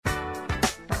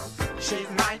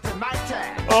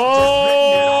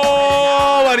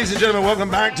Oh, ladies and gentlemen, welcome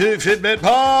back to Fitbit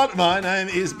Pod. My name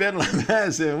is Ben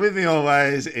Lopez, and with me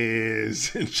always is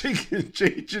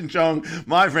Cheech and Chong,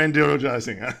 my friend Daryl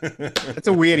Josinger. That's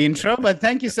a weird intro, but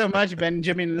thank you so much,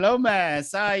 Benjamin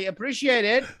Lomas. I appreciate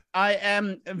it. I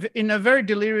am in a very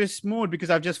delirious mood because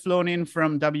I've just flown in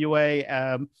from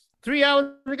WA 3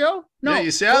 hours ago. No, yeah,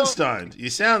 you sound stoned. You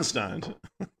sound stoned.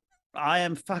 I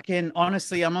am fucking,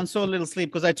 honestly, I'm on so little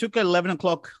sleep because I took an 11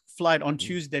 o'clock flight on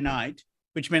Tuesday night,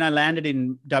 which meant I landed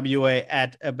in WA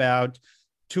at about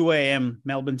 2 a.m.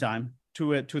 Melbourne time,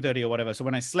 2:30 or whatever. So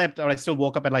when I slept, I still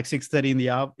woke up at like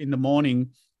 6:30 in the morning,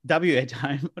 WA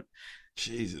time.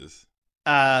 Jesus.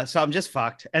 So I'm just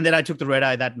fucked. And then I took the red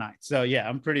eye that night. So yeah,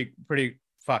 I'm pretty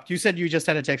fucked. You said you just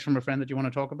had a text from a friend that you want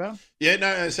to talk about? Yeah,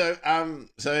 no. So I've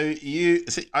been talking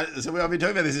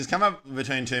about this. It's come up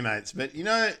between two mates, but you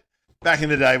know, back in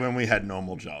the day when we had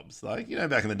normal jobs, like, you know,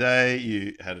 back in the day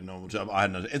you had a normal job. I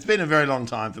had not. It's been a very long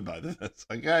time for both of us.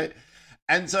 Okay.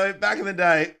 And so back in the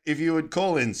day, if you would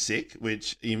call in sick,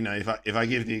 which, even though if I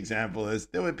give the example, is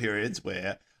there were periods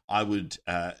where I would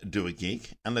do a gig,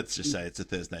 and let's just say it's a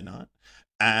Thursday night.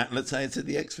 Let's say it's at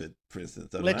the Exford, for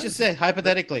instance. Let's just say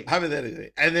hypothetically, and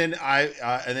then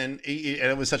and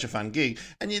it was such a fun gig,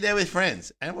 and you're there with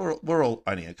friends, and we're all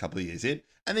only a couple of years in,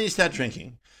 and then you start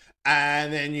drinking,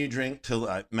 and then you drink till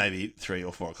maybe 3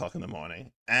 or 4 o'clock in the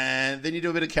morning, and then you do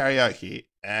a bit of karaoke,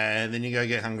 and then you go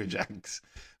get Hungry Jacks,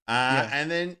 and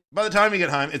then by the time you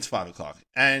get home, it's 5 o'clock,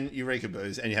 and you reek of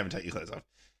booze, and you haven't taken your clothes off.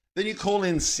 Then you call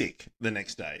in sick the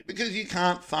next day because you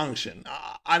can't function.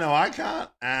 I know I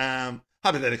can't.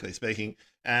 Hypothetically speaking,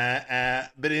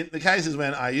 but in the cases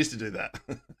when I used to do that,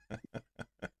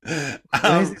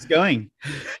 where is this going?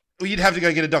 Well, you'd have to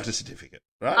go get a doctor's certificate,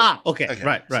 right? Okay.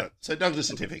 Right. So doctor's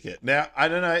certificate. Now, I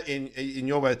don't know, in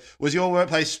your work, was your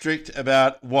workplace strict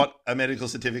about what a medical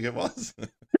certificate was?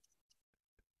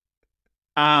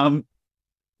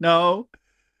 No,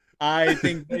 I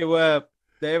think they were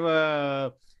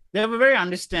very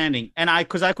understanding, and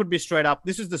because I could be straight up.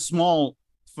 This is the small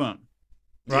firm.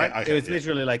 Right. Yeah, okay, it was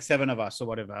literally like 7 of us or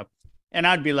whatever. And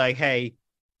I'd be like, hey,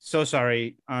 so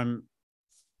sorry, I'm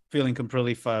feeling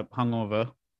completely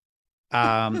hungover.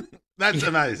 That's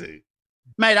amazing.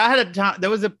 Mate, I had a time.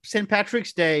 There was a St.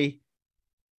 Patrick's Day,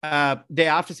 day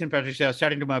after St. Patrick's Day. I was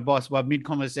chatting to my boss about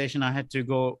mid-conversation. I had to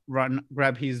go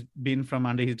grab his bin from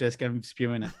under his desk and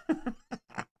spew in it.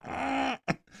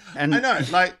 And I know,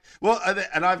 like, well,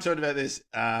 and I've talked about this,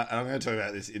 and I'm going to talk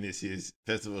about this in this year's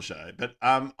festival show, but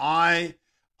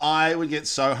I would get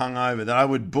so hungover that I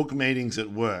would book meetings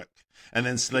at work and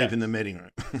then sleep in the meeting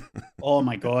room. Oh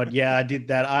my God. Yeah, I did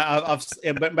that. I've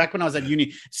back when I was at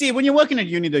uni. See, when you're working at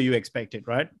uni, though, you expect it,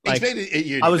 right? Like, expected at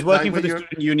uni. I was working for the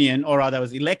student union, or rather I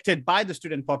was elected by the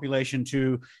student population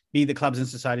to be the clubs and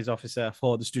societies officer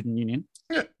for the student union.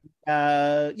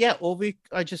 Yeah. All week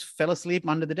I just fell asleep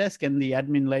under the desk, and the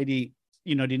admin lady,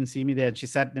 didn't see me there. And she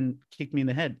sat and kicked me in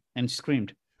the head and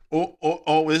screamed. Or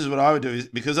this is what I would do, is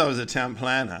because I was a town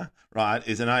planner, right?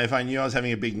 If I knew I was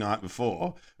having a big night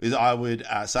before, is I would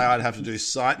say I'd have to do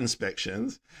site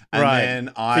inspections, and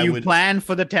then I would plan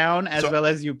for the town as well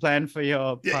as you plan for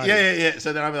your party. Yeah.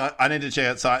 So then I'd be like, I need to check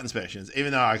out site inspections,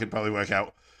 even though I could probably work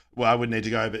out where I would need to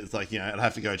go, but it's like, I'd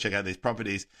have to go check out these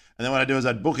properties, and then what I'd do is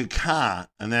I'd book a car,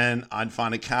 and then I'd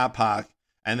find a car park,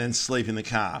 and then sleep in the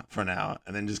car for an hour,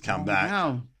 and then just come back.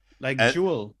 Wow, like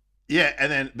Jewel.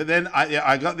 Yeah, but then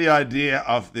I got the idea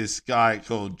of this guy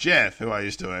called Jeff, who I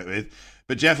used to work with.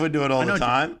 But Jeff would do it all the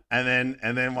time, and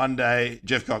then one day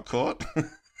Jeff got caught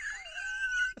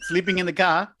sleeping in the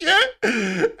car. Yeah,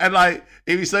 and like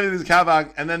he was sleeping in his car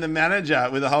park, and then the manager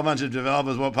with a whole bunch of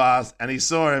developers walked past, and he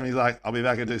saw him. He's like, "I'll be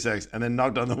back in 2 seconds," and then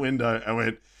knocked on the window and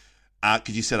went,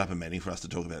 "Could you set up a meeting for us to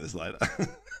talk about this later?"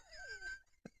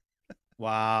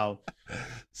 Wow.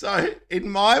 So in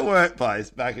my workplace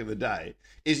back in the day,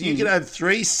 is you can have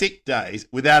 3 sick days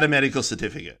without a medical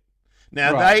certificate.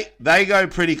 Now they go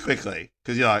pretty quickly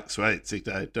because you're like, sweet, sick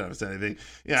day, don't have to say anything.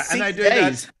 Yeah, and they do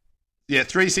days. That. Yeah,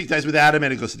 3 sick days without a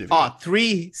medical certificate. Oh,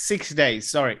 3 6 days.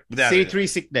 Sorry. Without 3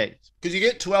 sick days. Because you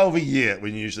get 12 a year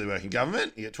when you usually work in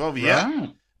government. You get 12 a year. Right.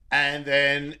 And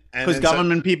then because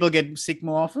government people get sick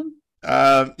more often?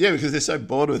 Yeah, because they're so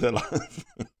bored with their life.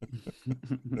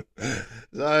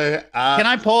 So can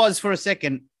I pause for a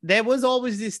second? There was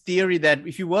always this theory that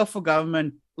if you work for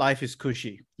government, life is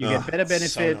cushy. You get better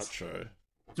benefits. So not true.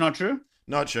 It's not true?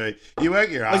 Not true. You work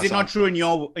your Or ass is it not off. true in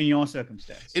your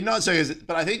circumstance? It not so,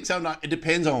 but I think sometimes it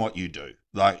depends on what you do.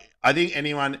 Like, I think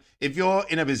anyone, if you're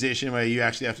in a position where you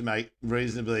actually have to make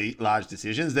reasonably large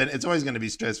decisions, then it's always going to be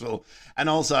stressful. And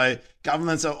also,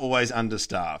 governments are always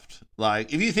understaffed.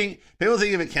 Like, if you think, people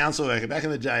think of a council worker, back in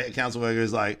the day, a council worker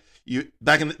is like,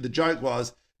 the joke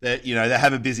was that, they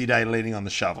have a busy day leaning on the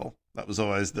shovel. That was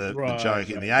always the joke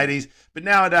in the 80s. But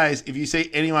nowadays, if you see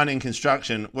anyone in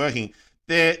construction working,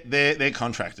 they're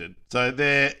contracted. So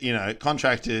they're,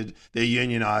 contracted, they're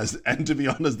unionized. And to be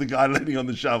honest, the guy leaning on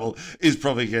the shovel is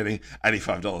probably getting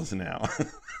 $85 an hour.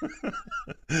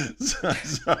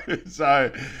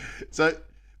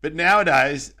 But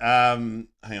nowadays, hang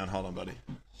on, hold on, buddy.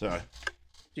 Sorry.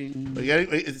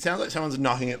 It sounds like someone's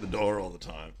knocking at the door all the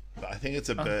time. But I think it's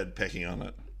a bird pecking on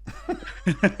it.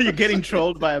 You're getting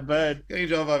trolled by a bird. Getting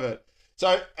trolled by a bird.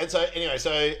 So it's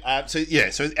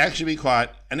actually quite,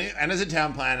 and as a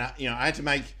town planner, I had to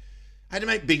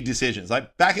make big decisions.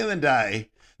 Like back in the day,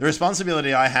 the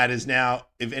responsibility I had is now,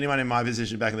 if anyone in my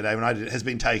position back in the day when I did it, has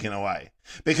been taken away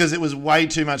because it was way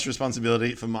too much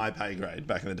responsibility for my pay grade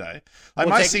back in the day.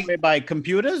 Like taken away by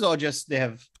computers, or just they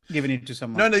have given it to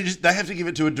someone? No, they have to give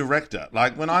it to a director.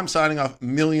 Like when I'm signing off $1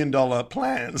 million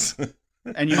plans.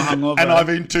 And you're hungover. And I've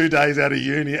been 2 days out of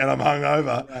uni and I'm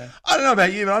hungover. Right. I don't know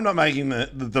about you, but I'm not making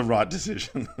the right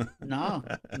decision. No.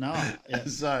 Yeah.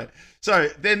 So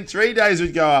then 3 days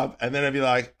would go up and then I'd be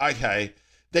like, okay,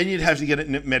 then you'd have to get a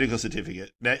medical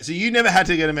certificate. Now, so you never had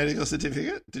to get a medical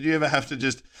certificate? Did you ever have to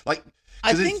just like...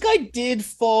 I think I did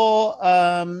for...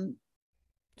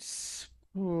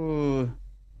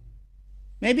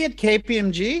 maybe at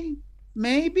KPMG?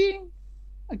 Maybe?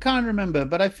 I can't remember,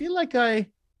 but I feel like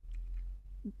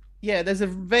Yeah, there's a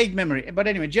vague memory. But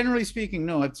anyway, generally speaking,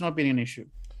 no, it's not been an issue.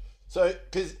 So,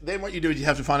 because then what you do is you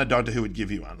have to find a doctor who would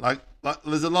give you one. Like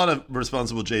there's a lot of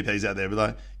responsible GPs out there, but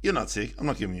like, you're not sick. I'm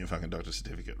not giving you a fucking doctor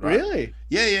certificate, right? Really?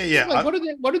 Yeah. Like,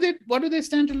 what do they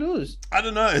stand to lose? I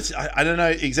don't know. I don't know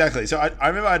exactly. So I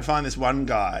remember I'd find this one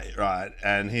guy, right,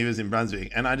 and he was in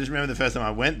Brunswick, and I just remember the first time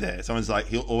I went there, someone's like,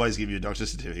 he'll always give you a doctor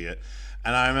certificate.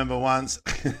 And I remember once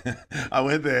I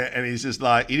went there and he's just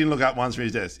like, he didn't look up once from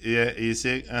his desk. Yeah, are you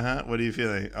sick? What are you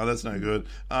feeling? Oh, that's no good.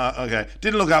 Okay.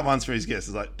 Didn't look up once for his desk.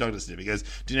 It's like, doctor certificate. He goes,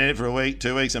 do you need it for a week,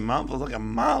 2 weeks, a month? I was like, a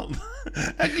month?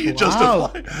 How can you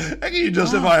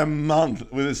justify a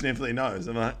month with a sniffly nose?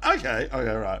 I'm like, okay,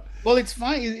 right. Well, it's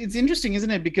fine. It's interesting, isn't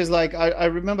it? Because like I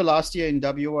remember last year in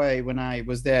WA when I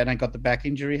was there and I got the back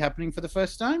injury happening for the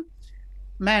first time.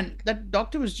 Man, that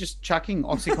doctor was just chucking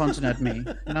OxyContin at me.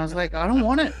 And I was like, I don't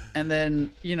want it. And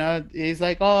then, he's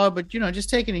like, oh, but, just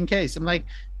take it in case. I'm like,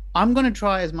 I'm going to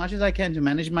try as much as I can to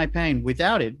manage my pain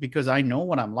without it because I know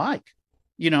what I'm like,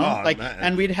 man.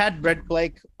 And we'd had Brett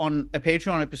Blake on a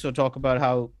Patreon episode talk about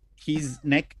how his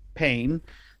neck pain,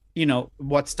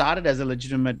 what started as a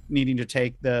legitimate needing to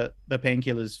take the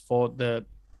painkillers for the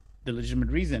legitimate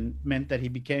reason meant that he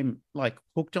became like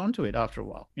hooked onto it after a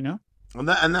while, And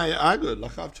they are good.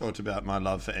 Like I've talked about my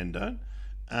love for Endo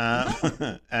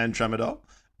and Tramadol.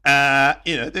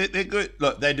 They're good.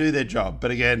 Look, they do their job.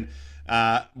 But again,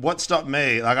 what stopped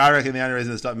me, like I reckon the only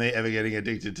reason that stopped me ever getting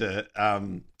addicted to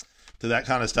that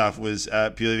kind of stuff was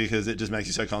purely because it just makes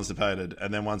you so constipated.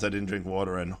 And then once I didn't drink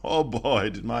water and oh boy,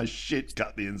 did my shit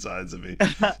cut the insides of me.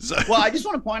 Well, I just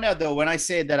want to point out though, when I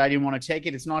said that I didn't want to take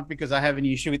it, it's not because I have an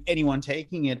issue with anyone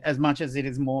taking it as much as it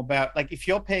is more about like if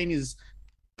your pain is...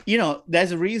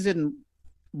 there's a reason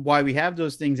why we have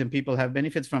those things and people have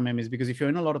benefits from them is because if you're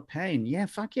in a lot of pain,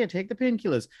 take the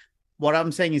painkillers. What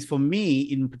I'm saying is for me,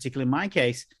 in particular, in my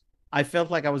case, I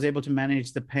felt like I was able to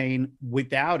manage the pain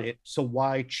without it. So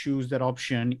why choose that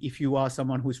option if you are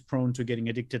someone who's prone to getting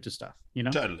addicted to stuff,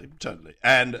 Totally.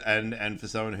 And for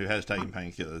someone who has taken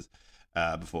painkillers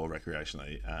before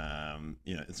recreationally,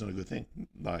 it's not a good thing.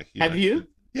 Like, have you?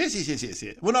 Yes.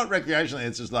 Well, not recreationally.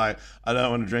 It's just like, I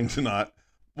don't want to drink tonight.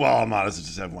 Well, I might as well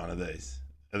just have one of these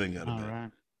and then go to bed.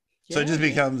 Right. So it just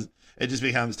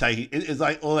becomes taking, it's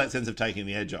like all that sense of taking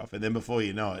the edge off. And then before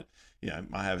you know it,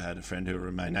 I have had a friend who will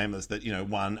remain nameless that,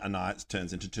 one a night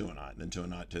turns into two a night, and then two a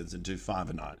night turns into five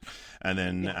a night. And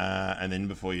then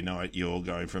before you know it, you're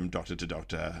going from doctor to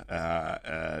doctor,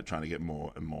 trying to get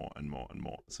more and more and more and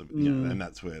more. So, and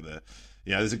that's where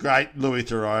there's a great Louis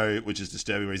Theroux, which is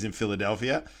disturbing, where he's in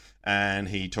Philadelphia. And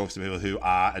he talks to people who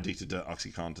are addicted to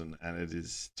OxyContin, and it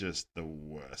is just the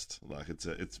worst. Like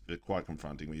it's quite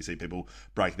confronting when you see people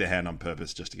break their hand on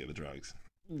purpose just to get the drugs.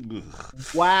 Ugh.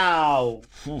 Wow,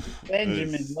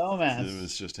 Benjamin Lomas. It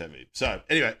was just heavy. So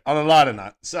anyway, on a lighter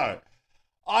note, so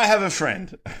I have a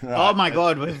friend. Oh my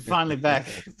God, we're finally back.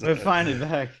 We're finally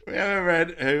back. We have a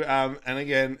friend who, and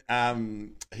again,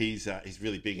 he's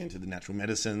really big into the natural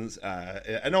medicines,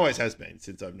 and always has been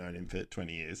since I've known him for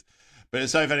 20 years. But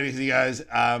it's so funny because he goes,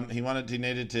 he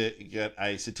needed to get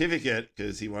a certificate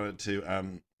because he wanted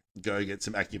to go get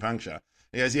some acupuncture.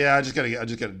 He goes, yeah, I just got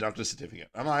a doctor's certificate.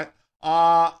 I'm like,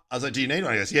 I was like, do you need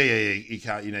one? He goes,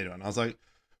 yeah, you need one. I was like,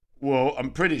 well,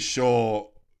 I'm pretty sure,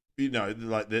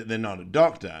 like they're not a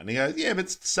doctor. And he goes, yeah, but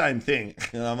it's the same thing.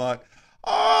 And I'm like,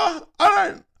 oh,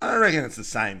 I don't reckon it's the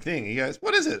same thing. He goes,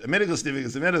 what is it? A medical certificate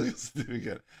is a medical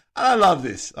certificate. And I love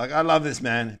this. Like, I love this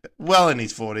man, well in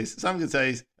his 40s. Some could say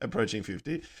he's approaching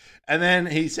 50. And then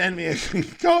he sent me a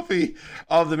copy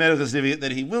of the medical certificate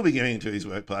that he will be giving to his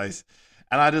workplace.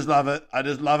 And I just love it. I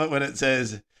just love it when it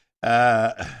says,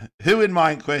 who in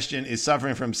my question is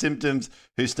suffering from symptoms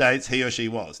who states he or she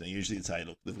was. Now, usually it'd say,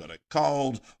 look, they've got a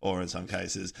cold, or in some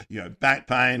cases, back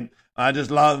pain. I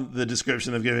just love the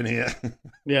description they've given here.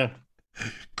 Yeah.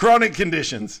 Chronic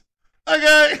conditions.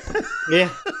 Okay. Yeah.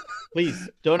 Please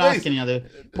don't ask any other.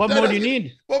 What more do you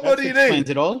need? What more do you need? Explains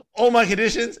it all. All my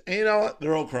conditions, and you know what?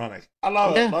 They're all chronic. I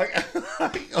love it.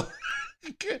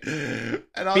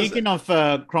 Speaking of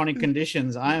chronic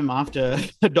conditions, I am after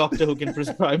a doctor who can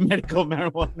prescribe medical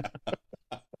marijuana.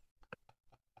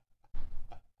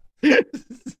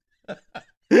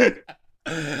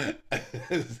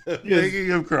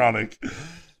 Speaking of chronic.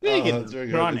 That's very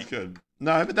chronic. Good.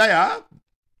 No, but they are.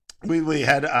 We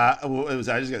had, it was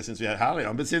ages ago since we had Harley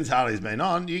on, but since Harley's been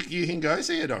on, you can go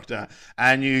see a doctor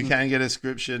and you can get a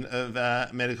prescription of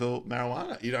medical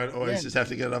marijuana. You don't always just have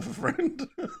to get it off a friend.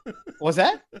 What's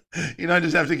that? You don't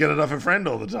just have to get it off a friend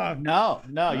all the time. No,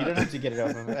 you don't have to get it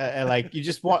off of, you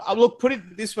just want, look, put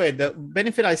it this way. The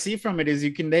benefit I see from it is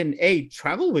you can then,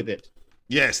 travel with it.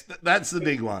 Yes, that's the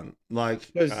big one.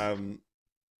 Like,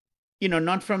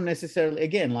 not from necessarily,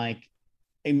 again, like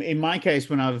in my case,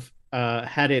 when I've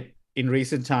had it in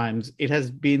recent times, it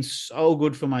has been so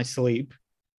good for my sleep.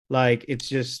 Like, it's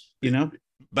just,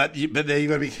 But there you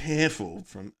got to be careful.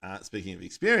 From speaking of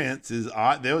experiences,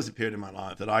 there was a period in my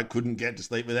life that I couldn't get to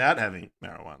sleep without having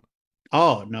marijuana.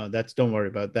 Oh no, don't worry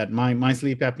about that. My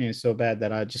sleep apnea is so bad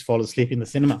that I just fall asleep in the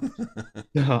cinema.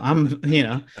 So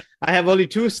I have only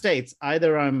two states.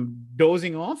 Either I'm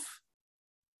dozing off,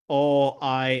 or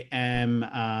I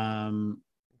am.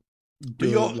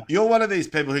 You're one of these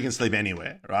people who can sleep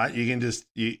anywhere, right? You can just.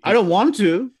 I don't want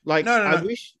to. Like, no. I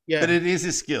wish. Yeah, but it is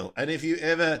a skill, and if you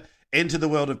ever enter the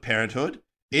world of parenthood,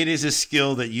 it is a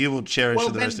skill that you will cherish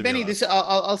for the rest of your life. This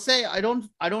I'll say I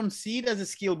don't see it as a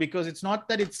skill, because it's not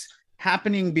that it's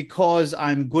happening because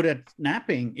I'm good at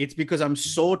napping. It's because I'm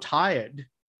so tired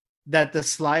that the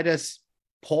slightest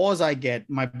pause I get,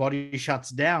 my body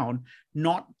shuts down.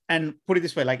 And put it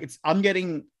this way, like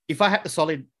if I had a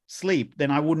solid sleep, then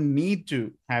I wouldn't need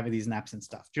to have these naps and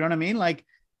stuff. Do you know what I mean? Like,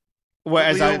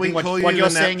 whereas what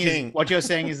you're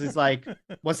saying is like,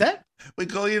 what's that? We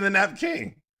call you the nap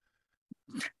king.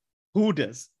 Who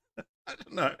does? I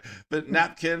don't know, but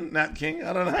nap king.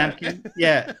 I don't know. Napkin?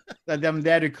 Yeah, I'm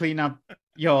there to clean up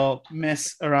your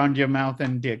mess around your mouth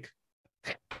and dick.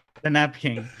 The nap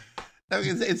king. No,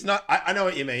 it's not. I know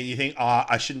what you mean. You think,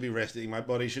 I shouldn't be resting. My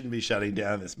body shouldn't be shutting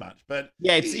down this much. But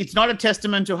yeah, it's not a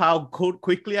testament to how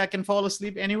quickly I can fall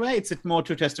asleep anyway. It's more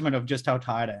to a testament of just how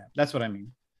tired I am. That's what I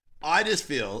mean. I just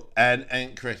feel,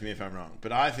 and correct me if I'm wrong,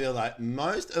 but I feel like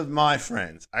most of my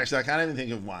friends, actually I can't even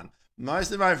think of one,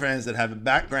 most of my friends that have a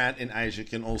background in Asia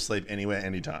can all sleep anywhere,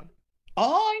 anytime.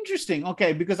 Oh, interesting.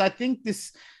 Okay, because I think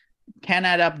this can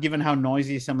add up given how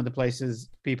noisy some of the places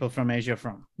people from Asia are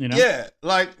from, Yeah,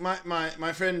 like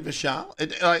my friend Vishal,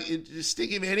 just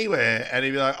stick him anywhere and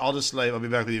he'd be like, I'll just sleep, I'll be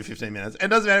back with you in 15 minutes.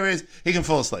 And it doesn't matter where he is, he can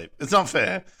fall asleep. It's not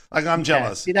fair. Like, I'm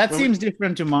jealous. See, that seems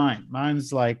different to mine.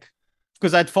 Mine's like,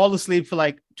 because I'd fall asleep for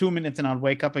like 2 minutes and I'd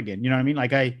wake up again. You know what I mean?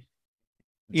 Like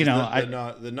it's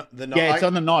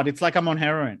on the nod. It's like I'm on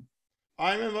heroin.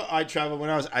 I remember I traveled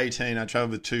when I was 18. I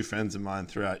traveled with two friends of mine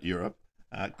throughout Europe.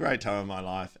 Great time of my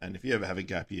life. And if you ever have a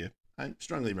gap year, I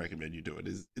strongly recommend you do it.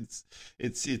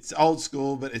 It's old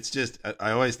school, but it's just,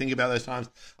 I always think about those times.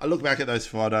 I look back at those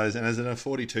photos, and as a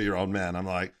 42-year-old man, I'm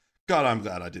like, God, I'm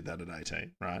glad I did that at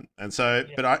 18, right? And so,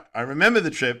 yeah. But I remember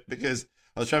the trip because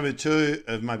I was traveling with two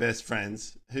of my best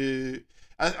friends who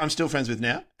I'm still friends with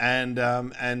now. And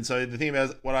so the thing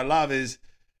about what I love is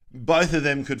both of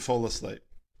them could fall asleep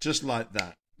just like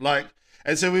that.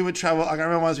 And so we would travel. I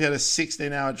remember once we had a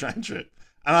 16-hour train trip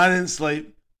and I didn't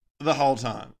sleep the whole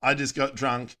time. I just got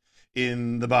drunk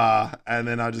in the bar and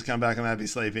then I'd just come back and I'd be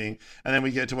sleeping. And then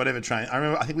we get to whatever train.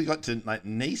 I think we got to like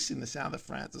Nice in the south of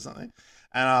France or something.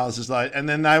 And I was just like, and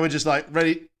then they were just like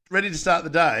ready ready to start the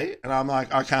day, and I'm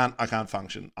like, I can't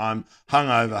function. I'm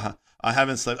hungover. I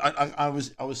haven't slept. I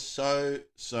was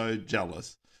so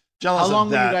jealous. How long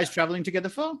of were that. you guys traveling together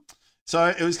for? So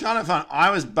it was kind of fun. I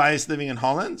was based living in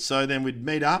Holland, so then we'd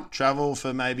meet up, travel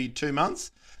for maybe 2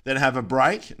 months, then have a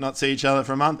break, not see each other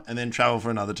for a month, and then travel for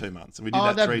another 2 months. And we did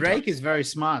that 3 break times. is very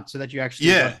smart, so that you actually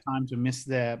got time to miss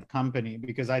their company.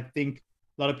 Because I think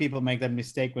a lot of people make that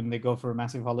mistake when they go for a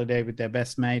massive holiday with their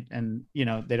best mate, and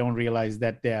they don't realize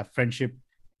that their friendship,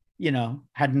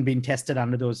 hadn't been tested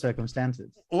under those circumstances.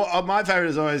 Well, my favorite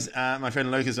is always my friend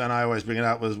Lucas, and I always bring it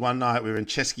up. Was one night we were in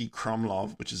Český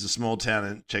Krumlov, which is a small town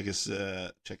in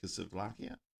Czechoslovakia.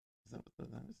 Is that what the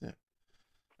name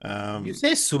is? You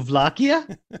say Slovakia?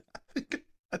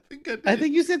 I think I did. I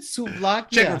think you said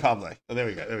Slovakia. Czech Republic. Oh, there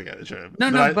we go. Sure.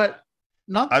 But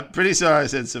not. I'm pretty sure I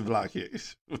said Slovakia.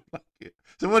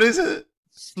 So what is it?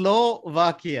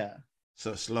 Slovakia.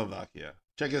 So Slovakia.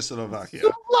 Czechoslovakia.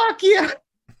 Slovakia.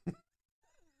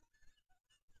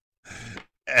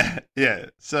 Yeah.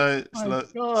 So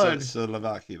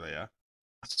Slovakia. Yeah.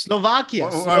 Slovakia.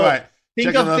 Wait.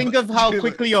 Think of how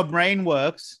quickly your brain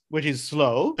works, which is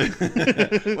slow.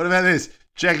 What about this?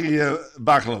 Czechia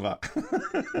baklava.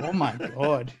 Oh my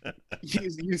god!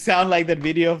 You sound like that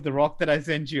video of The Rock that I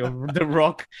sent you. Of The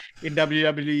Rock in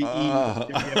WWE. Oh.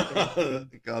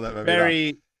 God, that made me very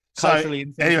laugh. culturally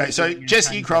insensitive. Anyway, so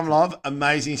Český Krumlov,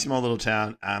 amazing small little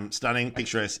town, stunning,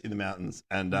 picturesque in the mountains,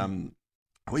 and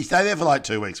we stayed there for like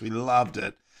 2 weeks. We loved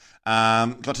it.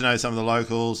 Got to know some of the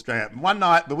locals. Drank out one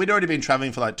night, but we'd already been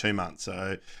traveling for like 2 months.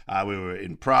 So we were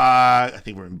in Prague. I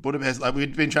think we were in Budapest. Like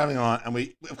we'd been traveling a lot, and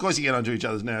of course, you get onto each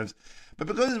other's nerves. But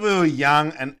because we were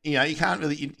young, and you can't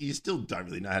really, you still don't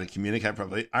really know how to communicate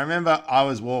properly. I remember I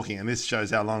was walking, and this shows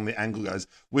how long the angle goes.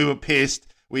 We were pissed.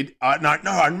 I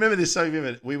remember this so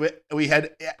vivid. We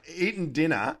had eaten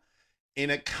dinner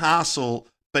in a castle,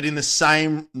 but in the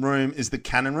same room as the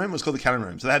cannon room. It was called the cannon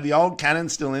room. So they had the old cannon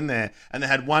still in there, and they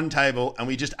had one table, and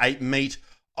we just ate meat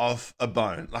off a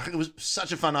bone. Like, it was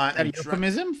such a fun night. Is that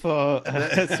euphemism for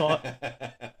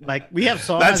like we have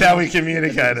saunas? That's how we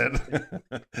communicated.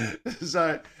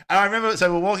 And I remember,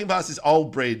 we're walking past this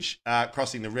old bridge,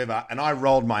 crossing the river, and I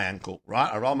rolled my ankle.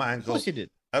 Right, I rolled my ankle. Of course you did.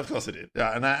 Of course I did.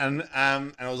 Yeah, and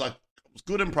I was like, it was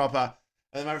good and proper.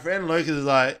 And my friend Lucas is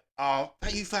like, "Oh, are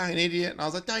you fucking idiot?" And I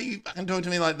was like, "Don't you fucking talk to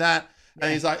me like that." Yeah.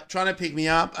 And he's like trying to pick me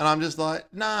up, and I'm just like,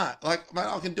 "Nah, like, mate,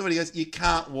 I can do it." He goes, "You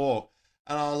can't walk."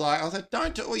 And I was like,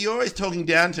 "Don't talk. Well, you're always talking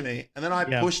down to me." And then I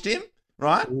pushed him,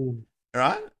 right? Ooh.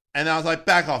 Right? And I was like,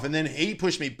 "Back off." And then he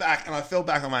pushed me back, and I fell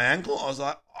back on my ankle. I was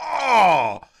like,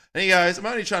 "Oh." And he goes, "I'm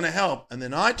only trying to help." And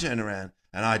then I turn around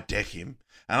and I deck him,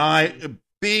 and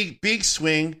big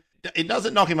swing. It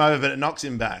doesn't knock him over, but it knocks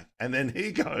him back. And then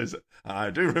he goes,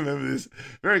 I do remember this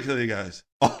very clearly, he goes,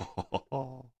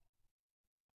 "Oh."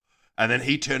 And then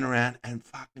he turned around and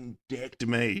fucking decked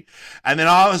me. And then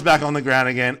I was back on the ground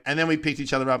again. And then we picked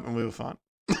each other up and we were fine.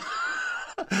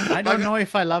 I don't know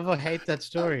if I love or hate that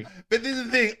story. But this is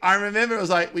the thing. I remember it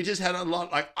was like, we just had a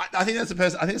lot. Like, I think that's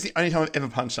the only time I've ever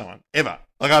punched someone. Ever.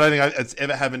 Like, I don't think it's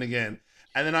ever happened again.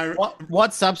 And then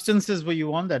What substances were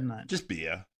you on that night? Just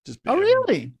beer. Oh,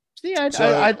 really? See, in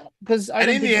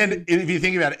the end, if you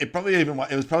think about it,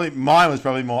 mine was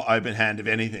probably more open hand, if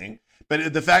anything.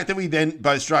 But the fact that we then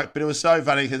both struck, but it was so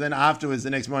funny because then afterwards,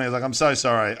 the next morning, I was like, "I'm so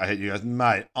sorry I hit you guys."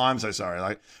 "Mate, I'm so sorry.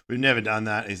 Like, we've never done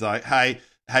that." He's like, hey,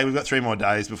 we've got 3 more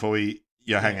days before we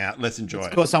hang out. Let's enjoy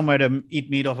it. Go somewhere to eat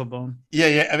meat off a bone. Yeah,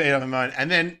 eat off a bone.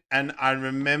 And I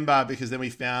remember because then we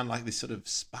found like this sort of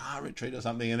spa retreat or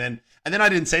something. And then I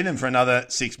didn't see them for another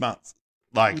 6 months.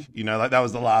 Like, like that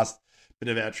was the last bit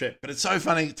of our trip. But it's so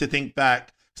funny to think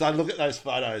back because I look at those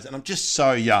photos and I'm just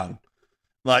so young.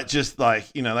 Like, just like,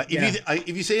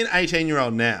 if you see an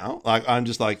 18-year-old now, like, I'm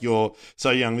just like, you're so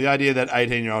young. The idea that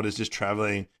 18-year-old is just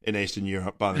traveling in Eastern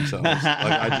Europe by themselves.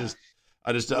 Like,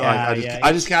 I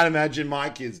just can't imagine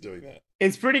my kids doing that.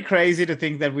 It's pretty crazy to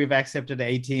think that we've accepted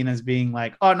 18 as being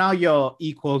like, oh, now you're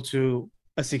equal to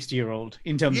a 60-year-old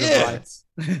in terms of rights.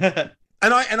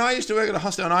 And I used to work at a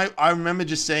hostel, and I remember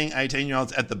just seeing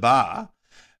 18-year-olds at the bar,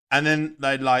 and then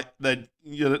they'd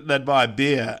buy a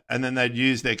beer, and then they'd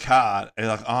use their card, and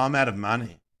they're like, "Oh, I'm out of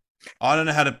money. I don't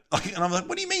know how to." And I'm like,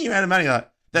 "What do you mean you're out of money?" Like,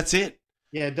 that's it.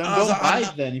 Yeah, don't buy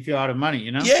it then if you're out of money,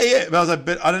 Yeah. But I was like,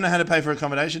 "But I don't know how to pay for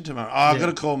accommodation tomorrow. Oh, I've got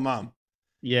to call mum."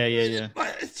 Yeah.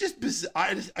 It's just bizarre.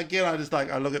 I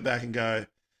look it back and go.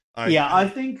 I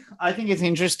think it's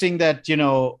interesting that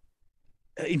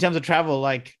in terms of travel,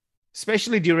 like,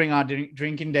 especially during our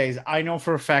drinking days, I know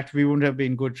for a fact we wouldn't have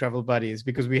been good travel buddies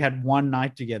because we had one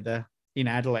night together in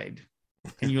Adelaide.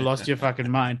 and you lost your fucking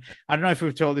mind. I don't know if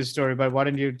we've told this story, but why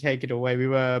don't you take it away? We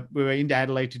were in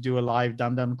Adelaide to do a live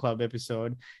Dum Dum Club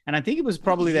episode, and I think it was What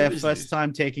probably year their is first this?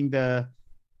 time taking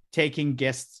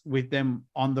guests with them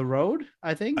on the road.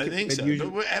 I think. I think But so.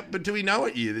 usually, But do we know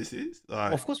what year this is?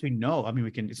 Like, of course, we know. I mean,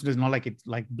 we can. It's not like it's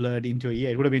like blurred into a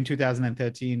year. It would have been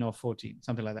 2013 or 14,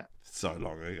 something like that. so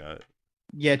long ago.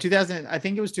 Yeah, 2000. I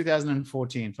think it was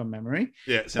 2014 from memory.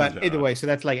 Yeah, sounds But about either right. way, so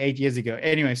that's like 8 years ago.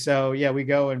 Anyway, so yeah, we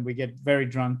go and we get very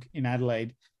drunk in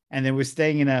Adelaide. And then we're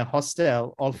staying in a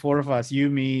hostel, all four of us, you,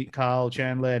 me, Carl,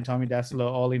 Chandler, and Tommy Dassler,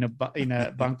 all in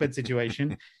a bunk bed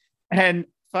situation. And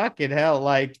fucking hell,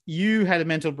 like you had a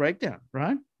mental breakdown,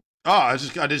 right? Oh, I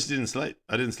just didn't sleep.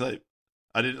 I didn't sleep.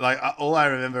 I didn't like. All I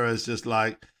remember is just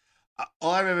like,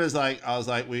 all I remember is like I was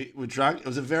like we were drunk. It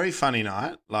was a very funny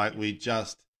night. Like we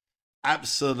just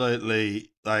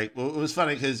absolutely like. Well, it was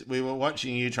funny because we were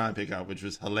watching you try and pick up, which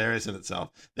was hilarious in itself.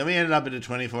 Then we ended up at a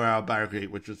 24-hour barracuda,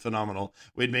 which was phenomenal.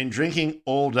 We'd been drinking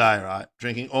all day, right?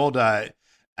 Drinking all day,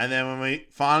 and then when we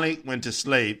finally went to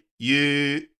sleep,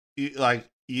 you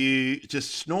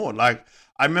just snored. Like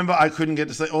I remember, I couldn't get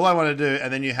to sleep. All I wanted to do,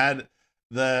 and then you had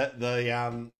the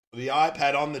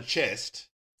iPad on the chest,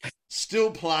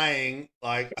 still playing.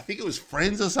 Like I think it was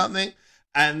Friends or something,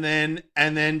 and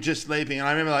then just sleeping. And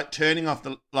I remember like turning off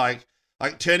the like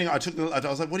turning. I took the. I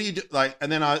was like, "What do you do?" Like,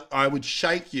 and then I would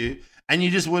shake you, and you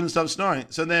just wouldn't stop snoring.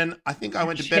 So then I think I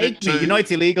went to bed at Shake me. 2. You know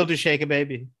it's illegal to shake a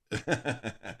baby.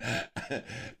 But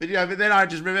but then I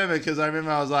just remember because I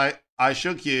remember I was like, I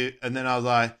shook you, and then I was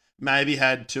like, maybe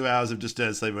had 2 hours of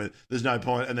disturbed sleep. There's no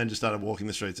point, and then just started walking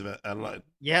the streets of Adelaide.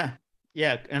 Yeah.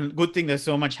 Yeah. And good thing there's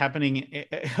so much happening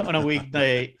on a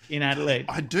weekday in Adelaide.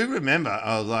 I do remember.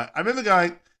 I was like, I remember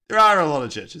going. There are a lot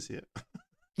of churches here.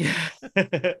 Yeah.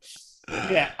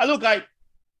 Yeah. Look,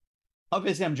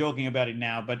 obviously I'm joking about it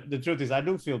now, but the truth is I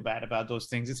do feel bad about those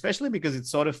things, especially because it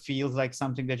sort of feels like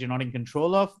something that you're not in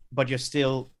control of, but you're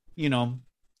still,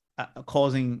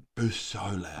 causing. It was so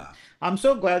loud. I'm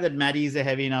so glad that Maddie is a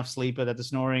heavy enough sleeper that the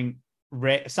snoring,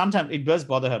 sometimes it does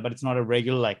bother her, but it's not a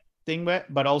regular like thing.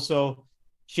 But also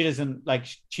she doesn't like,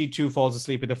 she too falls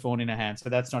asleep with the phone in her hand. So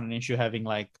that's not an issue having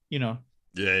like, Yeah.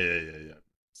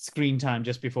 screen time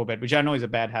just before bed, which I know is a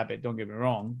bad habit. Don't get me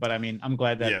wrong, but I mean, I'm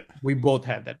glad that Yeah. we both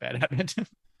had that bad habit.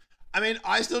 I mean,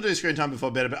 I still do screen time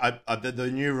before bed, but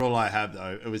the new rule I have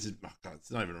though,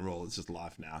 it's not even a rule, it's just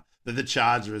life now, that the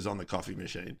charger is on the coffee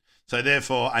machine. So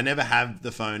therefore, I never have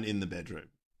the phone in the bedroom.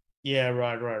 Yeah,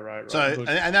 right. So, Good.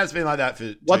 and that's been like that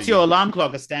for 2 What's your years. alarm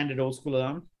clock? A standard old school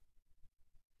alarm?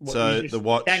 So the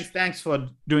watch. Thanks for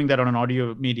doing that on an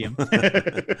audio medium.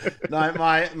 No,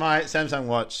 my Samsung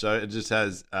watch, so it just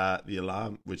has the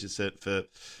alarm, which is set for,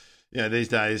 these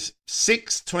days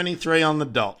 6:23 on the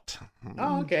dot.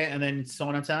 Oh, okay. And then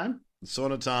sauna time.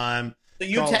 Sauna time. So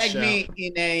you cold tagged shower. me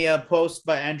in a post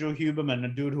by Andrew Huberman, a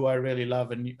dude who I really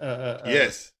love, and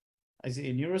Yes. is he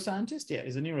a neuroscientist? Yeah,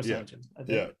 he's a neuroscientist. I think.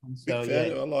 Yeah. And so Big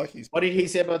fan. yeah. I like his. What did he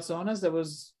say about saunas? There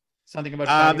was something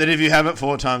about That if you have it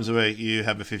 4 times a week, you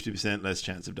have a 50% less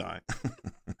chance of dying.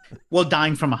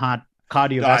 dying from a heart Dying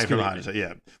from cardiovascular. heart attack,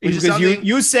 yeah. Which is Because something.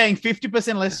 you saying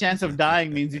 50% less chance of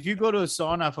dying means if you go to a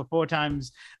sauna for 4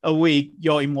 times a week,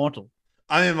 you're immortal.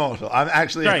 I'm immortal. I'm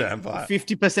actually a vampire.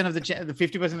 50% of the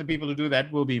 50% of the people who do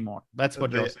that will be immortal. That's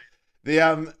what you're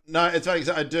saying. No, it's funny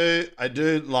because I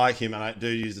do like him and I do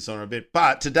use the sauna a bit.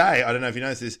 But today, I don't know if you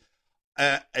noticed this,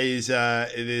 it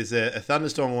is a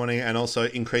thunderstorm warning and also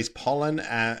increased pollen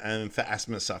and for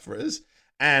asthma sufferers.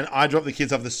 And I dropped the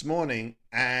kids off this morning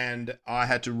and I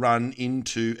had to run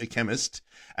into a chemist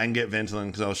and get Ventolin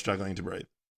because I was struggling to breathe.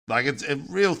 Like it's a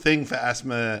real thing for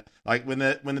asthma. Like when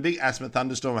the big asthma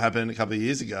thunderstorm happened a couple of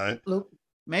years ago. Look,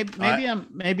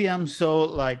 maybe I'm so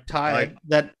like tired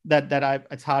that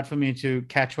it's hard for me to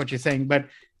catch what you're saying. But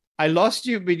I lost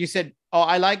you. But you said, "Oh,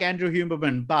 I like Andrew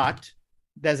Huberman, but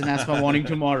there's an asthma warning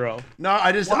tomorrow." No,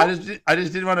 I just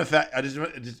didn't want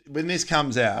to. When this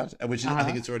comes out, which is, I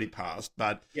think it's already passed,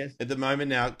 but Yes. at the moment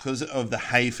now, because of the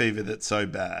hay fever that's so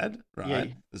bad, right?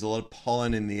 Yeah. There's a lot of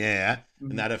pollen in the air,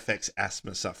 Mhm. and that affects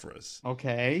asthma sufferers.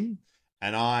 Okay.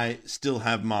 And I still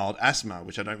have mild asthma,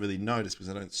 which I don't really notice because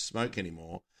I don't smoke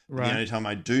anymore. Right. The only time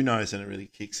I do notice and it really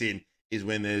kicks in is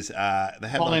when there's they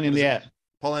have Pollen in the air.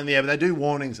 pollen in the air, but they do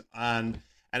warnings and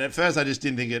at first I just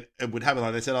didn't think it would happen.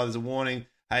 Like they said, oh, there's a warning.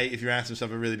 Hey, if you're asthma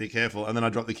sufferer, really be careful. And then I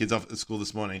dropped the kids off at school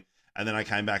this morning, and then I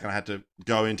came back and I had to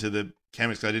go into the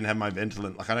chemist because I didn't have my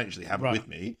Ventolin. Like I don't usually have it with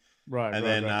me. Right. And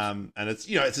right, then right. and it's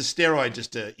it's a steroid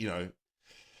just to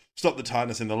stop the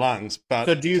tightness in the lungs. But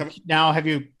So do you now are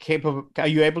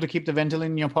you able to keep the Ventolin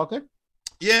in your pocket?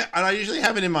 Yeah, and I usually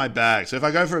have it in my bag. So if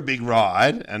I go for a big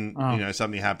ride and Oh.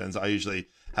 something happens, I usually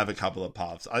have a couple of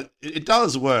puffs. It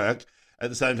does work. At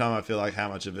the same time, I feel like how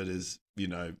much of it is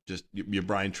just your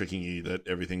brain tricking you that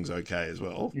everything's okay as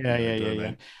well. Yeah, yeah, Do you yeah, know what I yeah.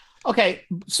 mean? Okay,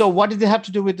 so what did they have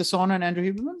to do with the sauna and Andrew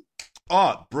Huberman?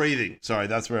 Oh, breathing. Sorry,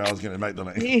 that's where I was going to make the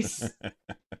Yes. link.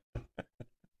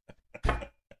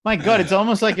 My God, it's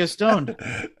almost like you're stoned.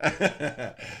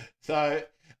 So,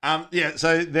 yeah.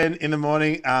 So then in the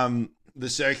morning, the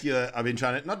circular. I've been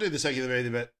trying to not do the circular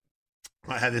breathing, but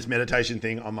I had this meditation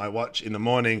thing on my watch in the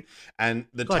morning, and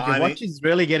the God, your timing. watch is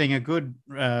really getting a good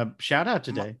shout out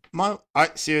today.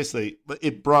 I seriously,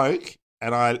 it broke,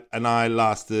 and I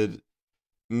lasted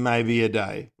maybe a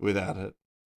day without it.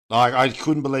 Like I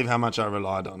couldn't believe how much I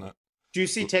relied on it. Do you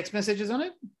see text messages on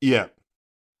it? Yeah.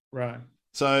 Right.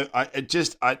 So I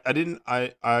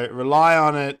rely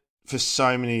on it for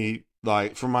so many,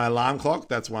 like from my alarm clock.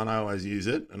 That's one I always use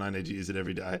it, and I need to use it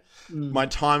every day. My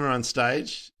timer on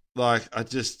stage, like I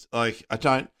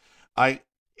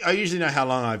usually know how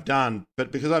long I've done,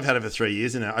 but because I've had it for 3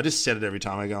 years now, I just set it every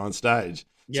time I go on stage.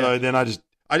 Yeah. So then and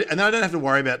then I don't have to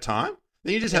worry about time.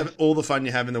 Then you just have all the fun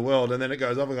you have in the world, and then it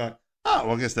goes off and go, oh,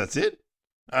 well, I guess that's it.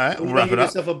 All right, Will we'll you wrap give it up.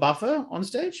 yourself a buffer on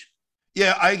stage?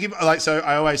 Yeah, so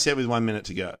I always set with 1 minute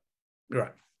to go.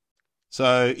 Right.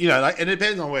 So, like, and it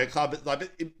depends on where club, but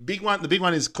like the big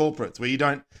one is corporates where you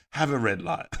don't have a red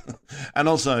light. And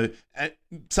also,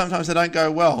 sometimes they don't go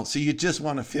well. So you just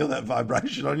want to feel that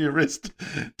vibration on your wrist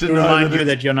to know remind you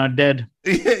that you're not dead.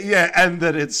 Yeah, and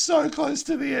that it's so close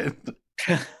to the end.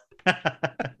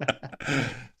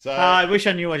 So I wish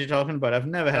I knew what you're talking about. I've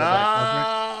never had a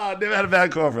bad never had a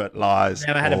bad corporate. Lies. corporate.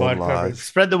 Never had a All bad corporate. lies.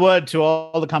 Spread the word to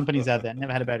all the companies out there.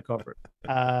 Never had a bad corporate,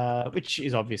 which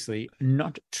is obviously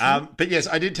not true. But yes,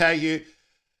 I did tag you,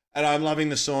 and I'm loving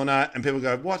the sauna. And people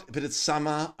go, "What? But it's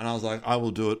summer." And I was like, "I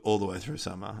will do it all the way through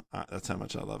summer." That's how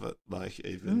much I love it. Like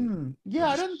even Yeah,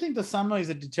 I don't think the summer is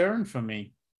a deterrent for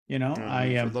me. for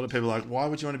a lot of people, are like, why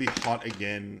would you want to be hot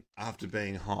again after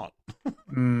being hot?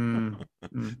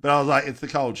 But I was like, it's the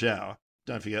cold shower.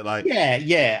 Don't forget, like,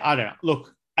 yeah. I don't know.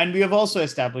 Look, and we have also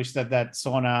established that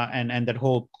sauna and that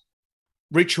whole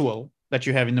ritual that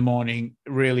you have in the morning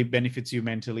really benefits you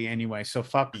mentally anyway. So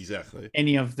fuck exactly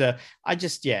any of the. I'm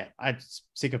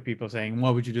sick of people saying, "Why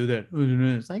would you do that?"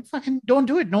 It's like fucking don't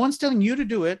do it. No one's telling you to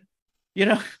do it.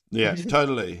 Yeah,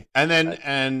 totally. And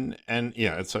then and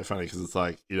yeah, it's so funny because it's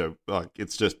like like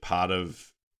it's just part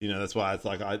of that's why it's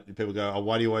like people go, oh,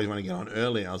 why do you always want to get on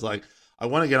early? I was like, I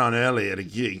want to get on early at a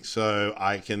gig so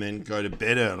I can then go to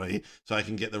bed early so I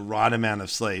can get the right amount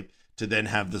of sleep to then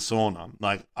have the sauna.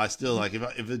 Like I still like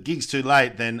if the gig's too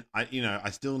late, then I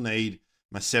still need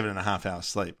my 7.5 hours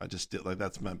sleep. I just like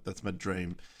that's my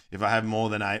dream. If I have more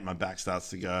than 8, my back starts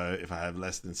to go. If I have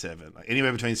less than 7, like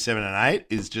anywhere between 7 and 8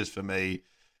 is just for me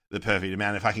the perfect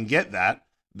amount. If I can get that,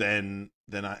 then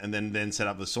set up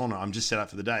the sauna. I'm just set up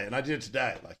for the day, and I did it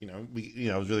today. Like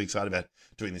I was really excited about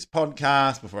doing this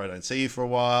podcast before I don't see you for a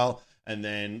while, and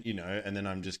then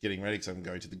I'm just getting ready because I'm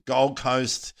going to the Gold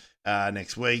Coast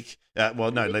next week.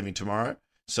 Leaving tomorrow.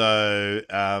 So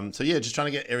yeah, just trying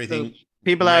to get everything. So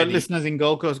people are listeners in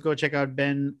Gold Coast. Go check out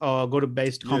Ben or go to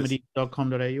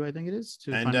basedcomedy.com.au. I think it is.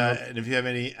 And if you have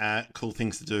any cool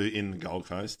things to do in the Gold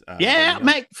Coast,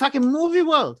 mate, fucking movie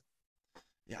world.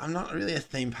 Yeah, I'm not really a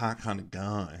theme park kind of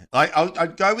guy. Like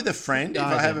I'd go with a friend if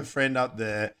I have a friend up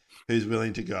there who's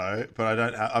willing to go, but I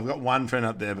don't. I've got one friend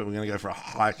up there, but we're going to go for a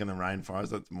hike in the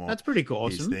rainforest. That's pretty cool.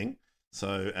 His thing.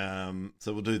 So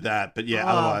we'll do that. But yeah,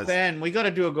 otherwise, Ben, we got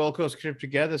to do a Gold Coast trip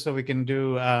together so we can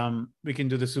do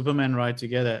the Superman ride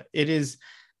together. It is,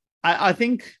 I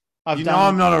think I'm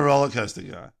not a roller coaster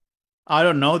guy. I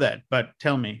don't know that, but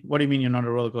tell me, what do you mean you're not a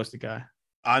roller coaster guy?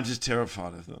 I'm just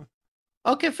terrified of them.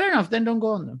 Okay, fair enough. Then don't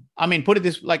go on them. I mean, put it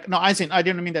this like no, I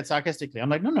didn't mean that sarcastically. I'm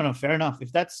like, no, fair enough.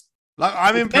 If that's like,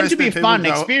 I'm impressed. It's meant to be a fun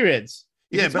experience.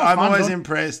 Yeah, but I'm always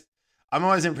impressed. I'm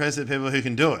always impressed at people who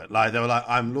can do it. Like they were like,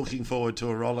 I'm looking forward to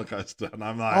a roller coaster, and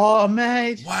I'm like, oh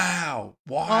mate, wow,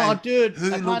 why? Oh dude, who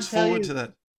looks forward to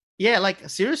that? Yeah, like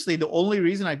seriously, the only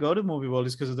reason I go to Movie World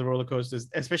is because of the roller coasters,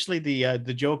 especially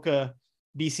the Joker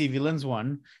DC Villains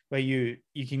one, where you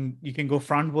can go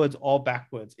frontwards or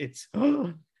backwards. It's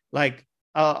like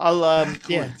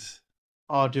yeah.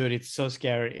 Oh, dude, it's so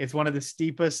scary. It's one of the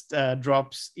steepest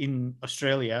drops in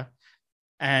Australia,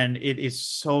 and it is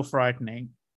so frightening.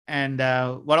 And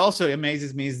what also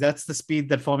amazes me is that's the speed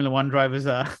that Formula One drivers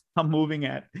are moving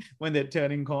at when they're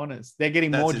turning corners. They're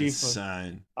getting more G-force.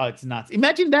 Insane. Oh, it's nuts.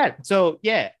 Imagine that. So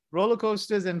yeah, roller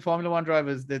coasters and Formula One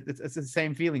drivers, it's the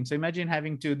same feeling. So imagine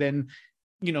having to then,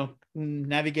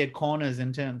 navigate corners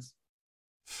and turns.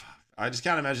 I just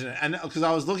can't imagine it. And because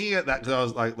I was looking at that, because I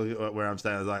was like looking at where I'm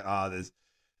staying, I was like, oh, there's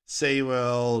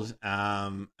SeaWorld,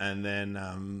 and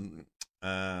then you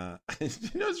know,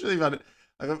 it's really funny.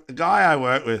 Like a guy I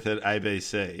work with at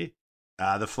ABC,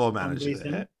 the floor manager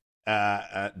there,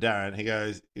 Darren.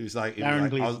 He was like,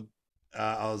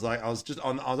 I was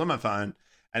on my phone,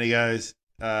 and he goes,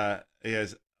 I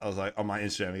was like on my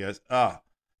Instagram. He goes, oh,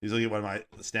 he's looking at one of my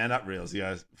stand-up reels. He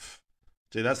goes,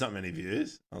 dude, that's not many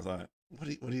views. I was like, what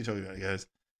are you talking about? He goes,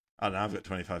 I don't know, I've got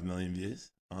 25 million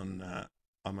views on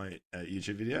my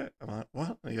YouTube video. I'm like,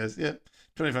 what? And he goes, yeah,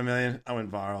 25 million. I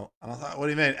went viral. And I was like, what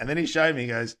do you mean? And then he showed me, he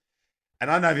goes, and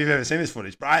I don't know if you've ever seen this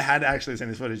footage, but I had actually seen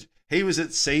this footage. He was at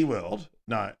SeaWorld,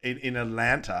 in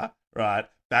Atlanta, right?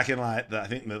 Back in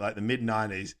the mid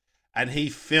 90s. And he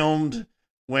filmed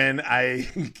when a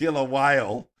killer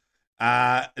whale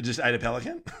just ate a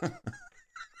pelican.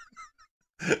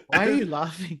 Why are you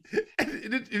laughing?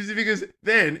 It was because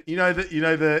then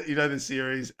the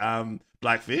series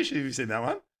Blackfish. Have you seen that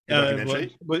one?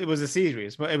 Documentary. It was a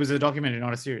series, but it was a documentary,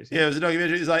 not a sery. Yeah, it was a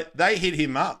documentary. It's like they hit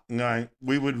him up, going,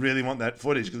 "We would really want that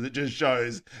footage because it just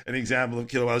shows an example of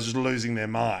killer whales just losing their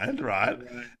mind, right?"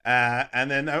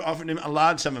 And then they offered him a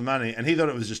large sum of money, and he thought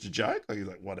it was just a joke. Like he's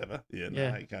like, "Whatever, you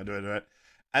can't do it, right?"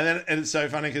 And it's so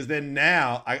funny because then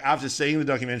now, after seeing the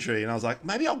documentary, and I was like,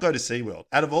 maybe I'll go to SeaWorld.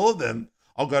 Out of all of them,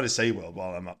 I'll go to SeaWorld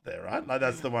while I'm up there, right? Like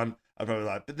that's the one I probably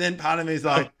like. But then part of me is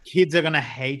like, kids are gonna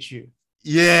hate you.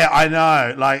 Yeah, I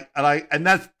know. And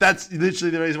that's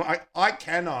literally the reason why I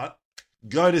cannot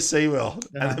go to SeaWorld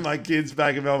and then my kids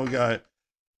back in Melbourne go,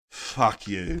 fuck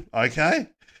you. Okay.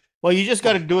 Well, you just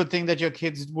got to do a thing that your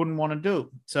kids wouldn't want to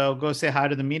do. So go say hi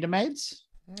to the meter maids.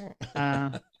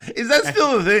 Is that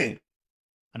still the thing?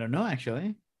 I don't know,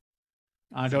 actually.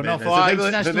 I don't know. For our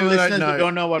international listeners who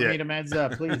don't know what meter maids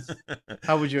are, please,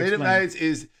 how would you explain? Meter maids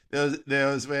is there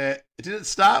was where did it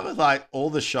start with like all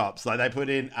the shops, like they put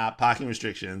in parking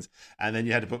restrictions, and then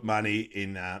you had to put money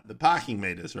in the parking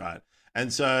meters, right?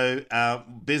 And so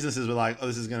businesses were like, oh,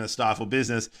 this is going to stifle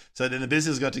business. So then the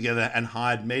business got together and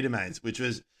hired meter maids, which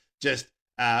was just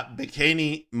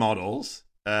bikini models.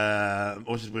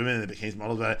 Or just women in the bikini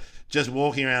models, but just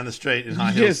walking around the street in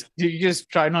high heels. You just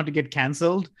try not to get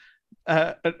cancelled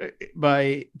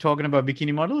by talking about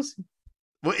bikini models?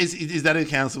 Well, is that a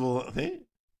cancelable thing?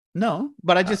 No,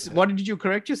 but what did you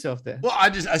correct yourself there? Well, I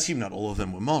just assume not all of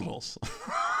them were models.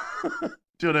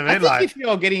 Do you know what I mean? I think if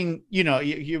you're getting,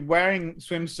 you're wearing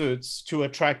swimsuits to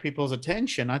attract people's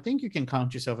attention, I think you can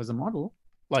count yourself as a model.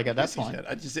 Like at that point,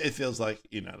 it feels like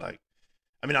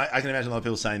I mean, I can imagine a lot of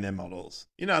people saying they're models.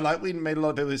 Like we meet a lot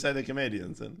of people who say they're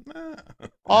comedians. And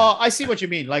oh, I see what you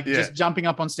mean. Like just jumping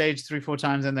up on stage 3-4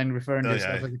 times and then referring to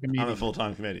yourself like a comedian. I'm a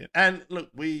full-time comedian. And look,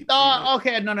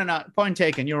 okay, no. Point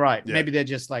taken. You're right. Yeah. Maybe they're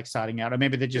just like starting out, or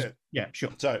maybe they're just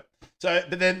sure. So,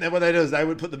 but then what they do is they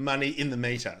would put the money in the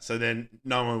meter, so then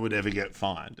no one would ever get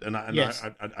fined. And I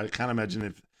can't imagine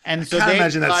if. And so they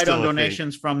relied on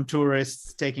donations from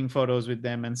tourists taking photos with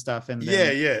them and stuff, and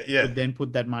then would then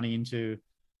put that money into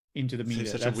the media.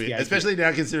 Such a weird, especially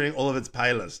now considering all of it's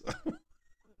payless.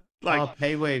 Like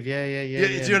PayWave, yeah.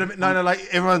 Do you know what I mean? No, like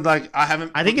everyone's like, I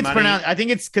think it's pronounced. I think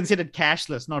it's considered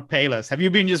cashless, not payless. Have you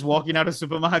been just walking out of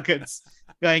supermarkets,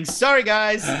 going, "Sorry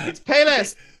guys, it's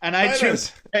payless," and I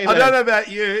choose payless. I don't know about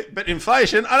you, but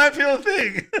inflation, I don't feel a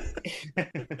thing.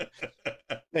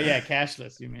 But yeah,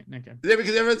 cashless. You mean okay? Yeah,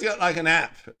 because everyone's got like an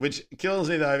app, which kills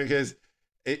me though because.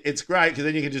 It's great because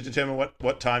then you can just determine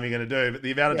what time you're going to do. But the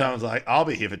amount of time is like, I'll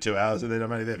be here for 2 hours and then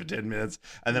I'm only there for 10 minutes.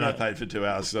 And then I paid for 2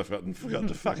 hours because I've forgotten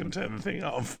to fucking turn the thing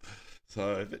off.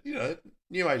 So, but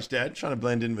new age dad trying to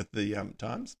blend in with the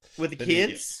times. With the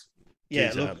kids?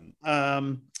 Yeah. Look,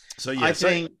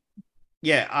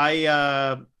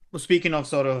 speaking of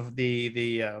sort of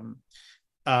the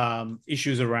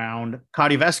issues around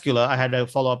cardiovascular, I had to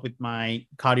follow up with my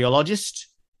cardiologist.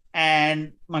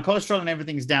 And my cholesterol and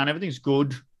everything's down. Everything's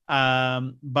good.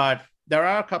 But there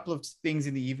are a couple of things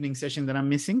in the evening session that I'm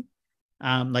missing.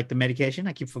 Like the medication.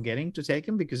 I keep forgetting to take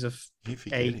them because of... You're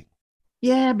forgetting?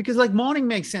 Because like morning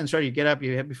makes sense, right? You get up,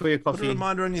 you have before your coffee. Put a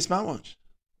reminder on your smartwatch.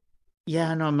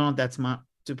 Yeah, no, I'm not that smart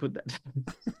to put that.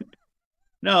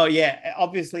 No, yeah.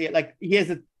 Obviously, like here's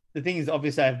the thing is,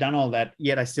 obviously I've done all that,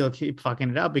 yet I still keep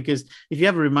fucking it up because if you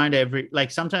have a reminder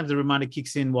sometimes the reminder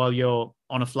kicks in while you're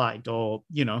on a flight or,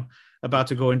 about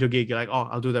to go into a gig, you're like, oh,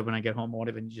 I'll do that when I get home or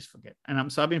whatever, and you just forget.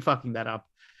 And so I've been fucking that up.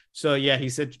 So yeah, he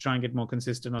said to try and get more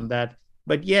consistent on that.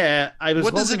 But yeah, I was.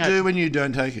 What does it do when you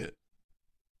don't take it?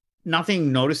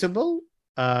 Nothing noticeable,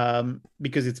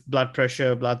 because it's blood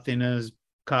pressure, blood thinners,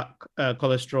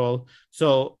 cholesterol.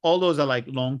 So all those are like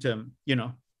long-term,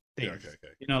 things. Yeah, okay.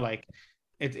 Like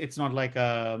it's not like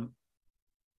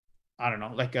I don't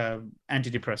know, like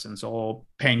antidepressants or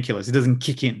painkillers. It doesn't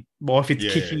kick in. Or if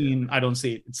it's kicking in, I don't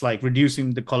see it. It's like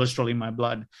reducing the cholesterol in my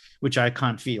blood, which I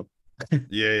can't feel. Yeah.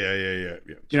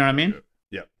 Do you know what I mean?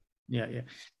 Yeah. Yeah.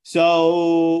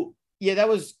 So yeah, that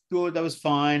was good. That was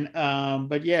fine.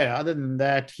 But yeah, other than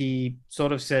that, he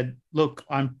sort of said, look,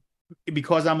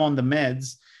 because I'm on the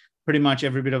meds, pretty much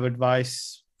every bit of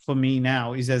advice for me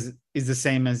now is the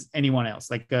same as anyone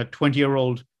else. Like a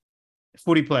 20-year-old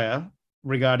footy player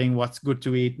regarding what's good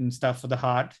to eat and stuff for the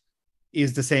heart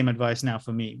is the same advice now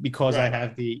for me because I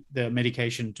have the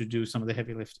medication to do some of the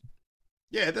heavy lifting.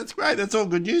 Yeah, that's great. That's all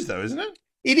good news though, isn't it?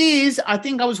 It is. I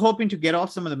think I was hoping to get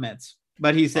off some of the meds,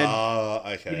 but he said,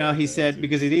 he said,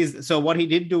 because it is. So what he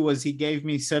did do was he gave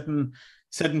me certain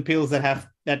pills that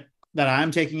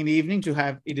I'm taking in the evening to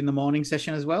have it in the morning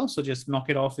session as well. So just knock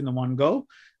it off in the one go.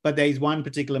 But there is one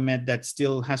particular med that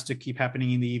still has to keep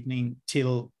happening in the evening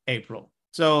till April.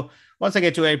 So once I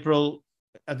get to April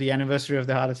at the anniversary of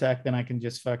the heart attack, then I can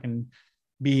just fucking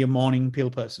be a morning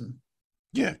pill person.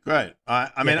 Yeah, great.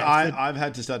 I've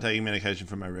had to start taking medication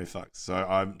for my reflux, so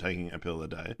I'm taking a pill a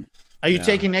day. Are you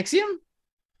taking Nexium?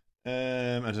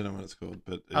 I don't know what it's called,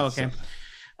 but okay.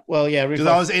 Well, yeah, because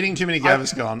I was eating too many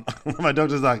Gaviscon. My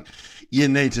doctor's like, you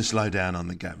need to slow down on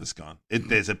the Gaviscon.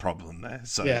 There's a problem there,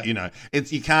 so you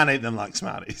you can't eat them like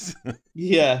Smarties.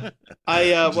 Yeah, what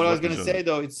I was going to say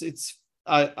though, it's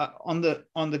on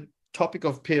the topic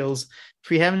of pills. If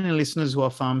we have any listeners who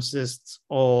are pharmacists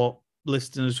or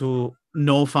listeners who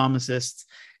know pharmacists,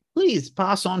 please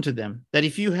pass on to them that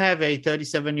if you have a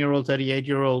 37-year-old,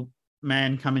 38-year-old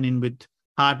man coming in with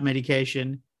heart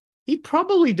medication, he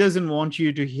probably doesn't want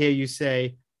you to hear you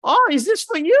say, "Oh, is this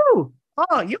for you?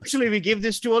 Oh, usually we give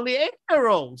this to only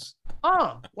 8-year-olds.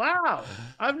 Oh, wow.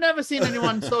 I've never seen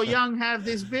anyone so young have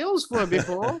these pills for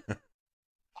before."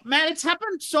 Man, it's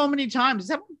happened so many times.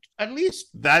 It's happened at least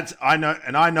I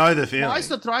know the feeling.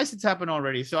 Twice or thrice it's happened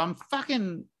already. So I'm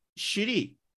fucking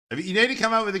shitty. You need to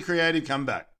come up with a creative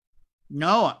comeback.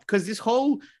 No, because this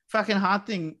whole fucking heart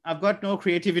thing, I've got no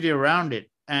creativity around it.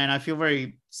 And I feel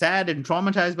very sad and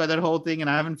traumatized by that whole thing. And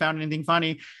I haven't found anything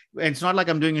funny. It's not like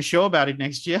I'm doing a show about it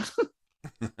next year.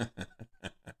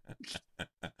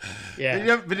 Yeah. Do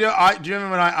you remember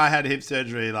when I had hip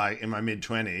surgery like in my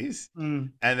mid-20s?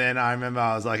 And then I remember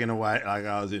I was like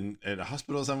I was in a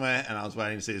hospital somewhere and I was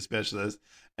waiting to see a specialist.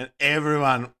 And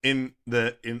everyone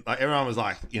everyone was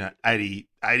like, 80,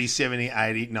 70,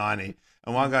 80, 90.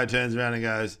 And one guy turns around and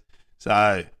goes,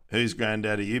 "So, whose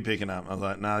granddad are you picking up?" I was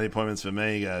like, "No, the appointment's for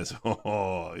me." He goes,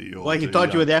 "Oh, you're well, he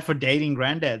thought you were there for dating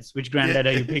granddads. Which granddad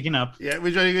are you picking up? Yeah,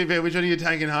 which one are you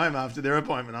taking home after their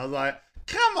appointment?" I was like,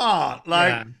 "Come on."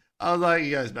 I was like,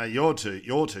 he goes, "Mate, you're too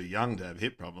young to have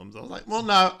hip problems." I was like, "Well,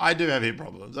 no, I do have hip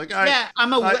problems." Okay. Yeah,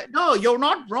 I'm aware. No, you're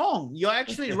not wrong. You're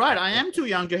actually right. I am too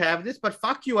young to have this, but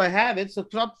fuck you, I have it. So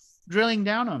stop drilling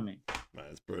down on me. Man,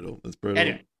 that's brutal. That's brutal.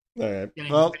 Anyway,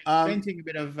 well, painting a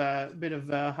bit of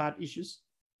heart issues.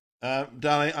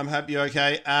 Darling, I'm happy you're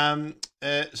okay.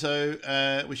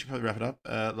 So we should probably wrap it up.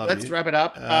 Let's wrap it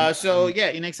up.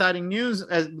 In exciting news,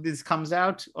 as this comes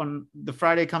out on the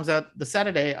Friday, comes out the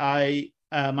Saturday,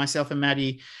 myself and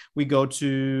Maddie, we go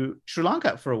to Sri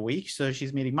Lanka for a week. So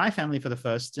she's meeting my family for the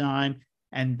first time.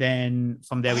 And then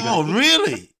from there we go. Oh,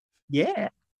 really? Yeah.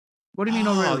 What do you mean,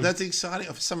 oh, really? That's exciting.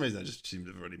 For some reason, I just seem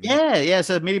to have already met. Yeah.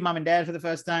 So meeting mum and dad for the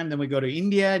first time. Then we go to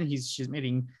India and she's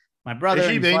meeting my brother.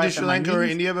 Has she been to Sri Lanka or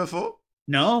India before?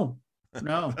 No.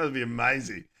 That would be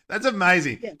amazing. That's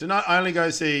amazing. Yeah. To not only go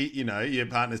see, your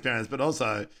partner's parents, but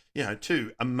also,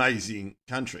 two amazing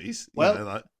countries.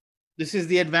 Well, this is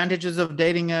the advantages of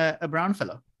dating a brown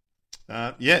fellow.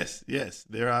 Yes,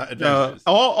 there are advantages.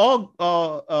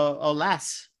 Or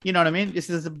lass. You know what I mean? This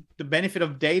is the benefit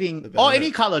of dating, or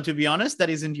any color, to be honest, that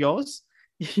isn't yours.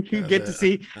 You get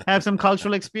to have some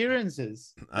cultural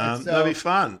experiences. That'll be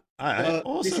fun.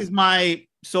 Awesome. This is my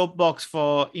soapbox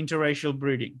for interracial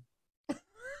breeding.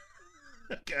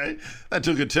 Okay, that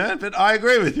took a turn, but I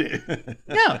agree with you.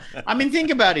 Yeah, I mean,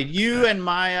 think about it. You and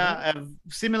Maya have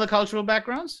similar cultural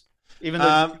backgrounds, even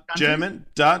though German,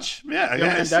 Dutch,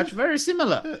 German, Dutch, very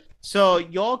similar. Yeah. So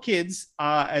your kids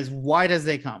are as white as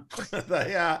they come.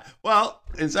 They are. Well,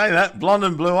 in saying that, blonde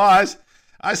and blue eyes,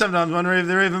 I sometimes wonder if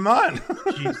they're even mine.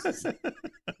 Jesus.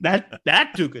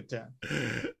 That took a turn.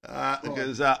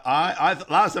 Because I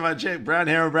last time I checked, brown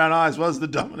hair and brown eyes was the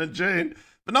dominant gene,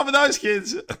 but not for those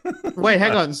kids. Wait,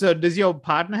 hang on. So does your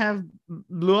partner have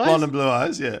blue eyes? Blonde and blue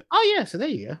eyes, yeah. Oh yeah, so there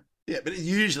you go. Yeah, but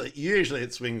usually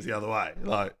it swings the other way.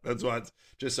 Like that's why it's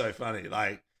just so funny.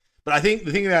 Like, but I think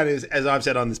the thing about it is, as I've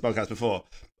said on this podcast before,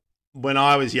 when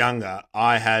I was younger,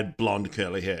 I had blonde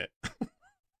curly hair.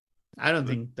 I don't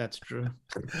think that's true.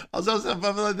 There's a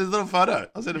little photo.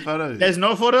 I'll send a photo. There's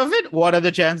no photo of it? What are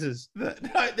the chances? No,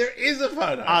 there is a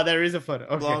photo. There is a photo.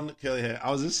 Okay. Blonde, curly hair.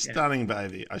 I was a stunning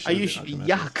baby. Are you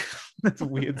yuck? That's a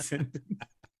weird sentence.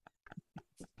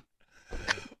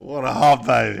 What a hot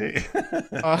baby.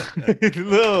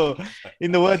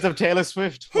 In the words of Taylor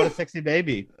Swift, what a sexy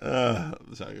baby. So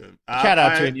good. Shout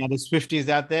out to any other Swifties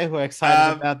out there who are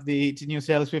excited about the new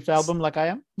Taylor Swift album like I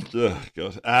am. Oh,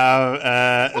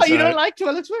 God. You don't like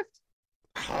Taylor Swift?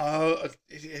 Oh,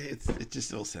 it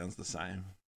just all sounds the same.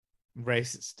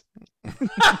 Racist.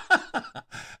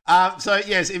 So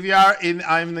yes, if you are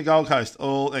I'm in the Gold Coast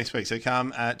all next week, so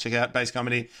come check out Base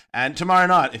Comedy. And tomorrow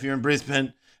night, if you're in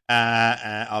Brisbane,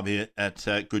 I'll be at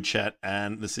Good Chat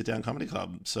and the Sit Down Comedy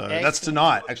Club. So that's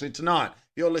tonight. Actually, tonight.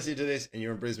 If you're listening to this and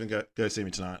you're in Brisbane, go see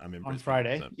me tonight. I'm in Brisbane. On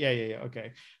Friday. So. Yeah.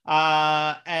 Okay.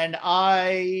 And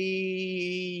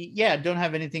I don't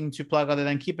have anything to plug other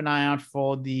than keep an eye out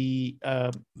for the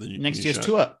next year's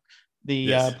tour.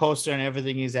 The poster and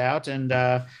everything is out, and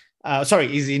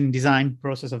is in design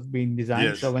process of being designed.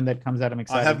 Yes. So when that comes out, I'm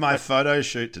excited. I have my photo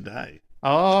shoot today.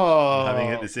 Oh, I'm having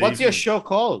it this what's evening. your show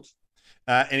called?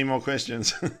 Any more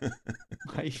questions?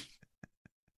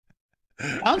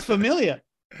 Sounds familiar.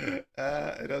 It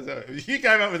does. You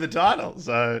came up with the title,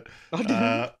 so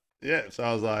yeah. So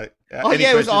I was like,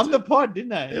 it was on the pod,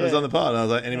 didn't I? It was on the pod. And I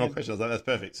was like, any more questions? I was like, that's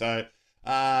perfect. So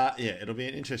it'll be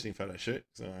an interesting photo shoot.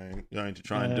 So I'm going to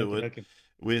try and do it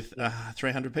with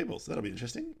 300 people. So that'll be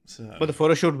interesting. So, but the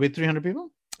photo shoot with 300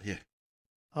 people? Yeah.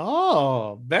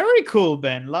 Oh, very cool,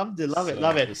 Ben. Love it.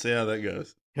 We'll see how that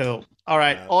goes. Cool. All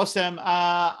right. Awesome.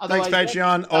 Thanks,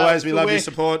 Patreon. Always, we love your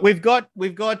support. We've got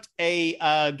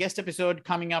a guest episode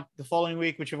coming up the following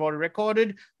week, which we've already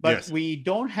recorded, but we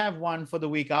don't have one for the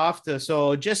week after.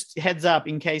 So just heads up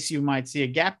in case you might see a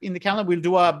gap in the calendar. We'll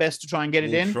do our best to try and get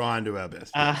it in. Try and do our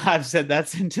best. I've said that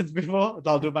sentence before.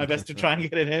 I'll do my best to try and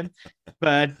get it in,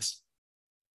 but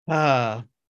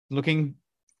looking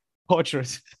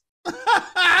torturous. Fine.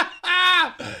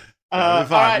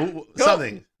 Right.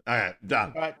 Something. Okay,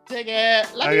 done. All right, take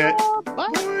it. Love you.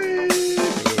 Bye.